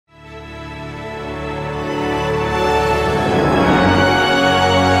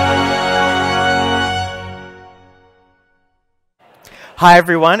Hi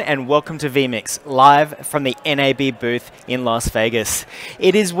everyone and welcome to vMix, live from the NAB booth in Las Vegas.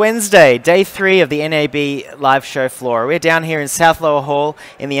 It is Wednesday, day 3 of the NAB live show floor. We're down here in South Lower Hall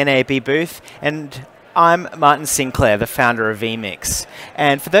in the NAB booth, and I'm Martin Sinclair, the founder of vMix.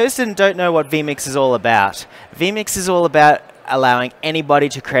 And for those that don't know what vMix is all about allowing anybody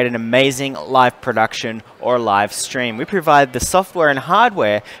to create an amazing live production or live stream. We provide the software and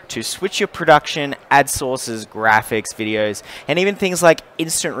hardware to switch your production, add sources, graphics, videos, and even things like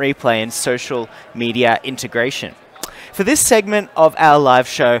instant replay and social media integration. For this segment of our live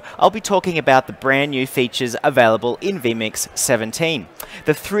show, I'll be talking about the brand new features available in vMix 17.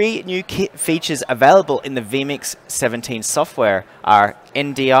 The 3 new features available in the vMix 17 software are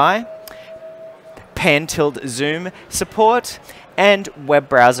NDI, pan-tilt-zoom support, and web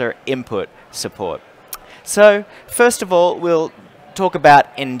browser input support. So, first of all, we'll talk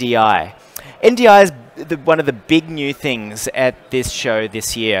about NDI. NDI is one of the big new things at this show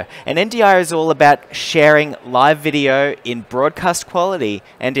this year. And NDI is all about sharing live video in broadcast quality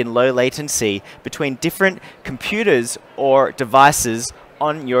and in low latency between different computers or devices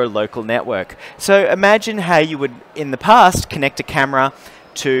on your local network. So imagine how you would, in the past, connect a camera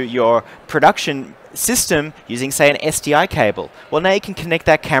to your production system using, say, an SDI cable. Well, now you can connect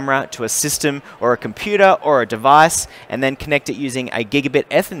that camera to a system or a computer or a device and then connect it using a gigabit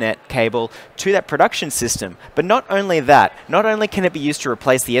Ethernet cable to that production system. But not only that, not only can it be used to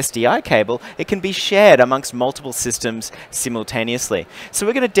replace the SDI cable, it can be shared amongst multiple systems simultaneously. So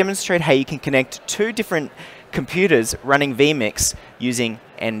we're going to demonstrate how you can connect 2 different computers running vMix using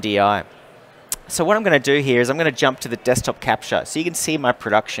NDI. So what I'm going to do here is I'm going to jump to the desktop capture so you can see my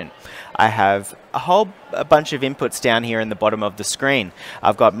production. I have a bunch of inputs down here in the bottom of the screen.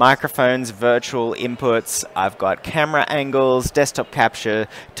 I've got microphones, virtual inputs, I've got camera angles, desktop capture,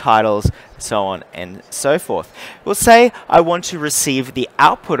 titles, so on and so forth. We'll say I want to receive the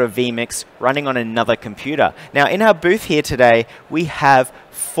output of vMix running on another computer. Now in our booth here today we have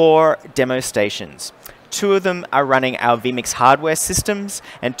 4 demo stations. 2 of them are running our vMix hardware systems,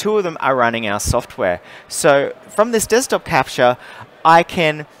 and 2 of them are running our software. So from this desktop capture, I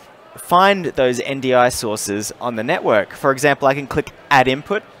can find those NDI sources on the network. For example, I can click Add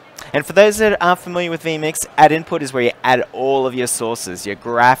Input. And for those that aren't familiar with vMix, Add Input is where you add all of your sources, your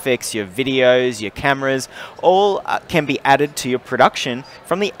graphics, your videos, your cameras, all can be added to your production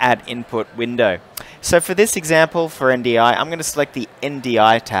from the Add Input window. So for this example, for NDI, I'm going to select the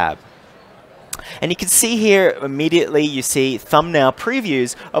NDI tab. And you can see here immediately you see thumbnail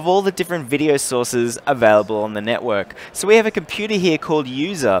previews of all the different video sources available on the network. So we have a computer here called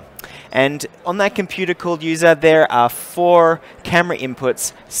User, and on that computer called User there are 4 camera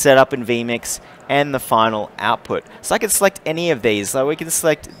inputs set up in vMix and the final output. So I can select any of these. So we can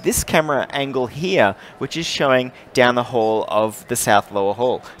select this camera angle here, which is showing down the hall of the South Lower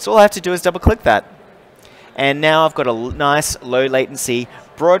Hall. So all I have to do is double click that. And now I've got a nice low latency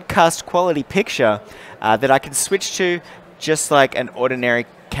broadcast quality picture that I can switch to just like an ordinary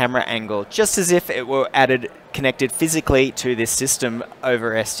camera angle, just as if it were connected physically to this system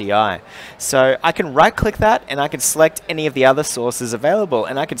over SDI. So I can right click that and I can select any of the other sources available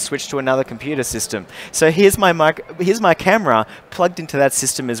and I can switch to another computer system. So here's my camera plugged into that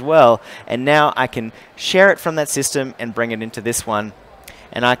system as well, and now I can share it from that system and bring it into this one,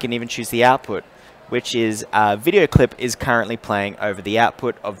 and I can even choose the output, which is a video clip is currently playing over the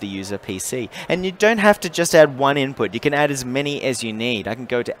output of the user PC. And you don't have to just add 1 input, you can add as many as you need. I can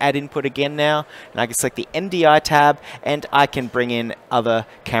go to Add Input again now, and I can select the NDI tab, and I can bring in other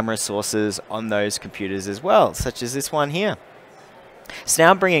camera sources on those computers as well, such as this one here. So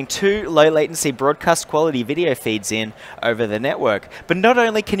now I'm bringing 2 low latency broadcast quality video feeds in over the network. But not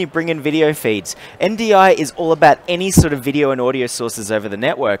only can you bring in video feeds, NDI is all about any sort of video and audio sources over the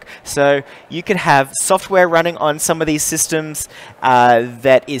network. So you could have software running on some of these systems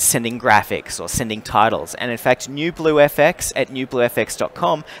that is sending graphics or sending titles. And in fact, NewBlueFX at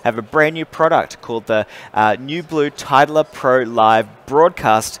newbluefx.com have a brand new product called the NewBlue Titler Pro Live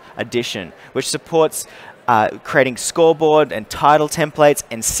Broadcast Edition, which supports creating scoreboard and title templates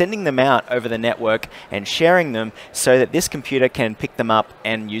and sending them out over the network and sharing them so that this computer can pick them up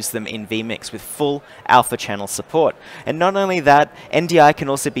and use them in vMix with full alpha channel support. And not only that, NDI can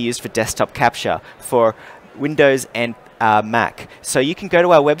also be used for desktop capture for Windows and Mac. So you can go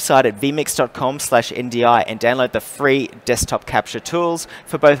to our website at vmix.com/NDI and download the free desktop capture tools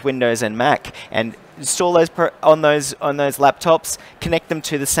for both Windows and Mac, and install those on those laptops, connect them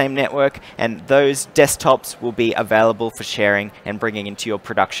to the same network, and those desktops will be available for sharing and bringing into your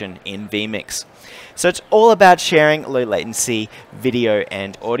production in vMix. So it's all about sharing low latency video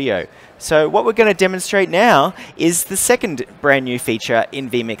and audio. So what we're going to demonstrate now is the second brand new feature in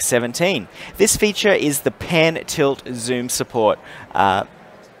vMix 17. This feature is the pan, tilt, zoom support.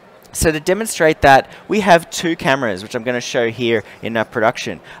 So to demonstrate that, we have two cameras, which I'm going to show here in our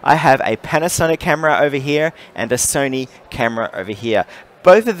production. I have a Panasonic camera over here and a Sony camera over here.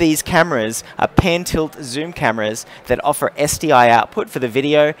 Both of these cameras are pan, tilt, zoom cameras that offer SDI output for the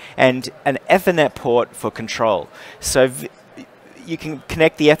video and an Ethernet port for control. So you can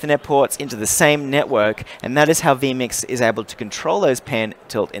connect the Ethernet ports into the same network, and that is how vMix is able to control those pan,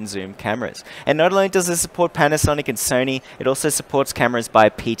 tilt, and zoom cameras. And not only does it support Panasonic and Sony, it also supports cameras by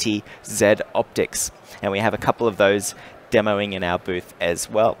PTZ Optics. And we have a couple of those demoing in our booth as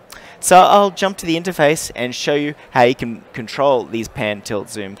well. So I'll jump to the interface and show you how you can control these pan, tilt,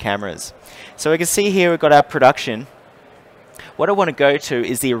 zoom cameras. So we can see here we've got our production. What I want to go to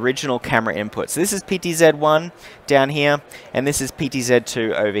is the original camera input. So this is PTZ1 down here, and this is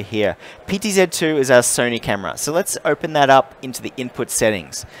PTZ2 over here. PTZ2 is our Sony camera. So let's open that up into the input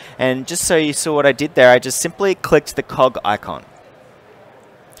settings. And just so you saw what I did there, I just simply clicked the cog icon.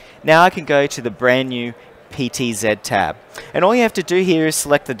 Now I can go to the brand new PTZ tab. And all you have to do here is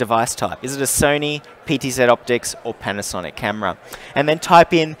select the device type. Is it a Sony, PTZ Optics, or Panasonic camera? And then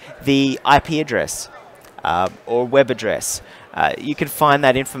type in the IP address or web address. You can find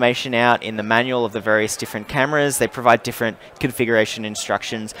that information out in the manual of the various different cameras. They provide different configuration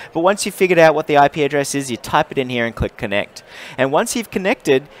instructions. But once you've figured out what the IP address is, you type it in here and click connect. And once you've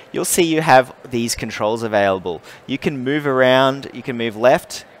connected, you'll see you have these controls available. You can move around, you can move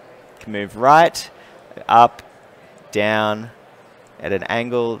left, you can move right, up, down, at an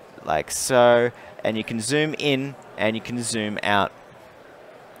angle like so, and you can zoom in and you can zoom out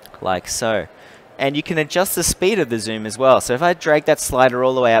like so. And you can adjust the speed of the zoom as well. So if I drag that slider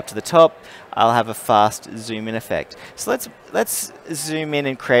all the way up to the top, I'll have a fast zoom in effect. So let's zoom in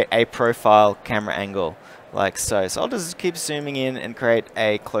and create a profile camera angle like so. So I'll just keep zooming in and create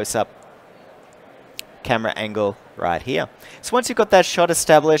a close-up camera angle right here. So once you've got that shot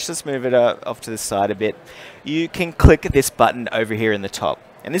established, let's move it off to the side a bit. You can click this button over here in the top.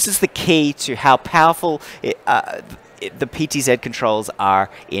 And this is the key to how powerful the PTZ controls are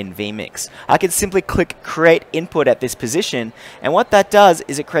in vMix. I can simply click create input at this position, and what that does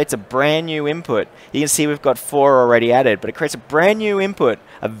is it creates a brand new input. You can see we've got 4 already added, but it creates a brand new input,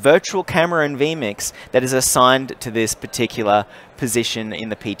 a virtual camera in vMix that is assigned to this particular position in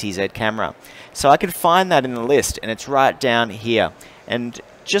the PTZ camera. So I can find that in the list, and it's right down here. And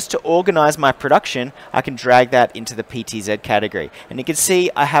just to organize my production, I can drag that into the PTZ category. And you can see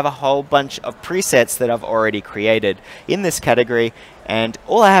I have a whole bunch of presets that I've already created in this category. And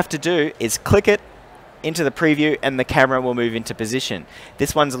all I have to do is click it into the preview and the camera will move into position.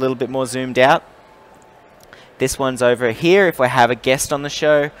 This one's a little bit more zoomed out. This one's over here if I have a guest on the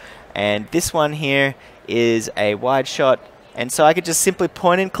show. And this one here is a wide shot. And so I could just simply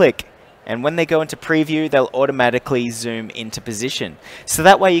point and click. And when they go into preview, they'll automatically zoom into position. So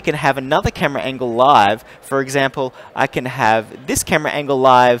that way you can have another camera angle live. For example, I can have this camera angle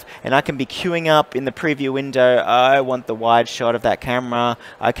live, and I can be queuing up in the preview window. I want the wide shot of that camera.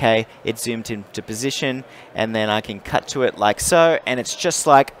 Okay, it's zoomed into position, and then I can cut to it like so, and it's just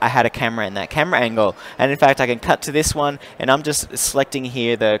like I had a camera in that camera angle. And in fact, I can cut to this one, and I'm just selecting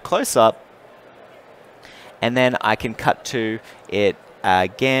here the close-up, and then I can cut to it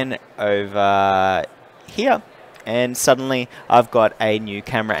again over here, and suddenly I've got a new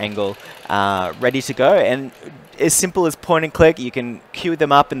camera angle ready to go. And as simple as point and click, you can queue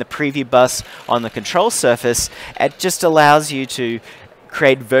them up in the preview bus on the control surface. It just allows you to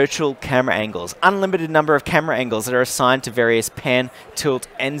create virtual camera angles, unlimited number of camera angles that are assigned to various pan, tilt,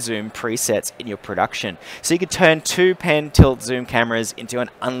 and zoom presets in your production. So you could turn 2 pan, tilt, zoom cameras into an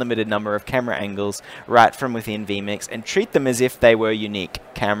unlimited number of camera angles right from within vMix and treat them as if they were unique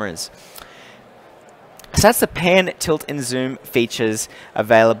cameras. So that's the pan, tilt, and zoom features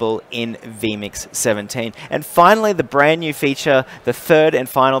available in vMix 17. And finally, the brand new feature, the third and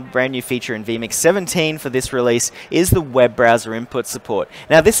final brand new feature in vMix 17 for this release is the web browser input support.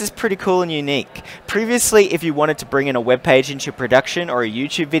 Now, this is pretty cool and unique. Previously, if you wanted to bring in a web page into your production or a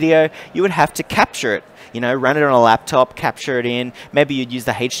YouTube video, you would have to capture it. You know, run it on a laptop, capture it in. Maybe you'd use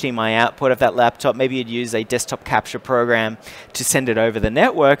the HDMI output of that laptop. Maybe you'd use a desktop capture program to send it over the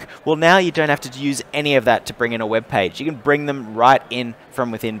network. Well, now you don't have to use any of of that to bring in a web page. You can bring them right in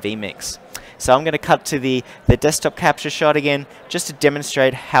from within vMix. So I'm going to cut to the desktop capture shot again, just to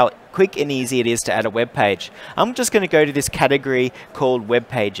demonstrate how quick and easy it is to add a web page. I'm just going to go to this category called Web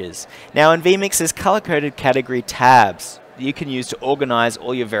Pages. Now in vMix, there's color-coded category tabs you can use to organize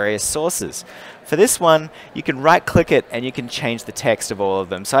all your various sources. For this one, you can right-click it and you can change the text of all of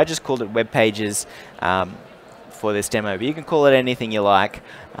them. So I just called it Web Pages for this demo, but you can call it anything you like.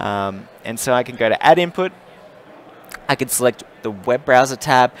 And so I can go to Add Input. I can select the web browser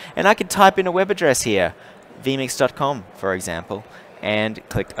tab, and I can type in a web address here, vmix.com, for example, and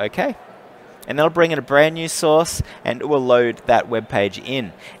click OK. And that'll bring in a brand new source, and it will load that web page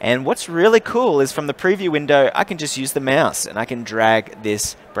in. And what's really cool is from the preview window, I can just use the mouse, and I can drag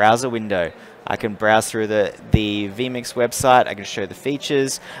this browser window. I can browse through the vMix website, I can show the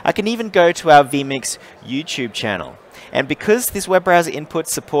features, I can even go to our vMix YouTube channel. And because this web browser input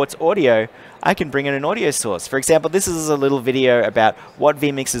supports audio, I can bring in an audio source. For example, this is a little video about what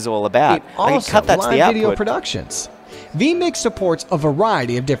vMix is all about. I can cut that to the output. Video productions. vMix supports a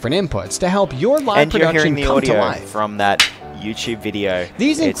variety of different inputs to help your live production come to life. From that YouTube video.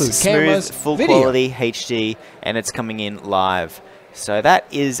 These include cameras, smooth, full video, quality HD, and it's coming in live. So that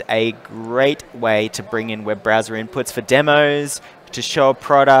is a great way to bring in web browser inputs for demos, to show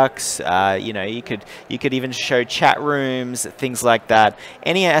products. You know, you could even show chat rooms, things like that.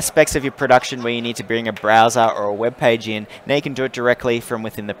 Any aspects of your production where you need to bring a browser or a web page in, now you can do it directly from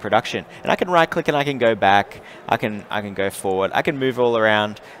within the production. And I can right-click and I can go back. I can go forward. I can move all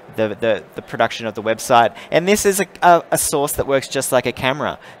around the production of the website. And this is a source that works just like a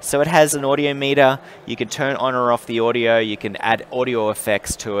camera. So it has an audio meter. You can turn on or off the audio. You can add audio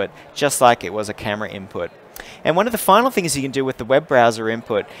effects to it, just like it was a camera input. And one of the final things you can do with the web browser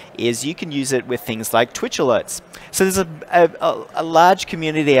input is you can use it with things like Twitch alerts. So there's a large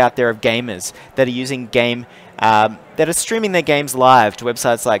community out there of gamers that are using that are streaming their games live to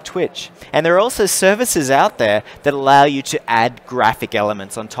websites like Twitch. And there are also services out there that allow you to add graphic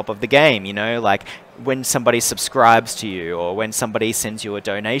elements on top of the game, you know, like when somebody subscribes to you or when somebody sends you a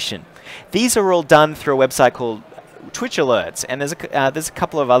donation. These are all done through a website called Twitch alerts, and there's a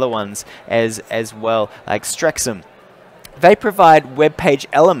couple of other ones as well, like Strexum. They provide web page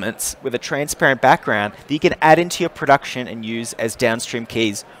elements with a transparent background that you can add into your production and use as downstream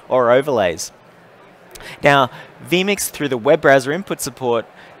keys or overlays. Now, vMix, through the web browser input support,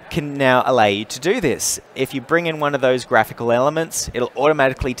 can now allow you to do this. If you bring in one of those graphical elements, it'll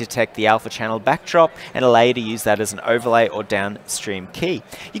automatically detect the alpha channel backdrop and allow you to use that as an overlay or downstream key.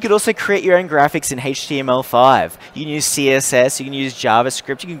 You could also create your own graphics in HTML5. You can use CSS, you can use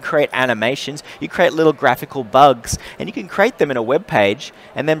JavaScript, you can create animations, you create little graphical bugs, and you can create them in a web page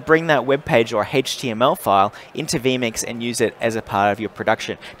and then bring that web page or HTML file into vMix and use it as a part of your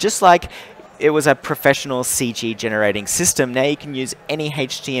production. Just like it was a professional CG generating system, now you can use any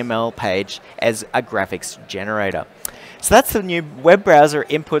HTML page as a graphics generator. So that's the new web browser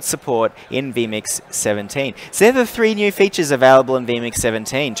input support in vMix 17. So they're the 3 new features available in vMix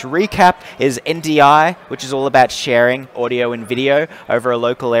 17. To recap is NDI, which is all about sharing audio and video over a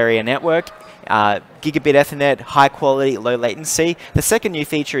local area network. Gigabit Ethernet, high quality, low latency. The second new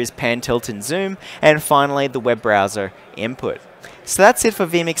feature is pan, tilt, and zoom. And finally, the web browser input. So that's it for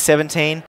vMix 17.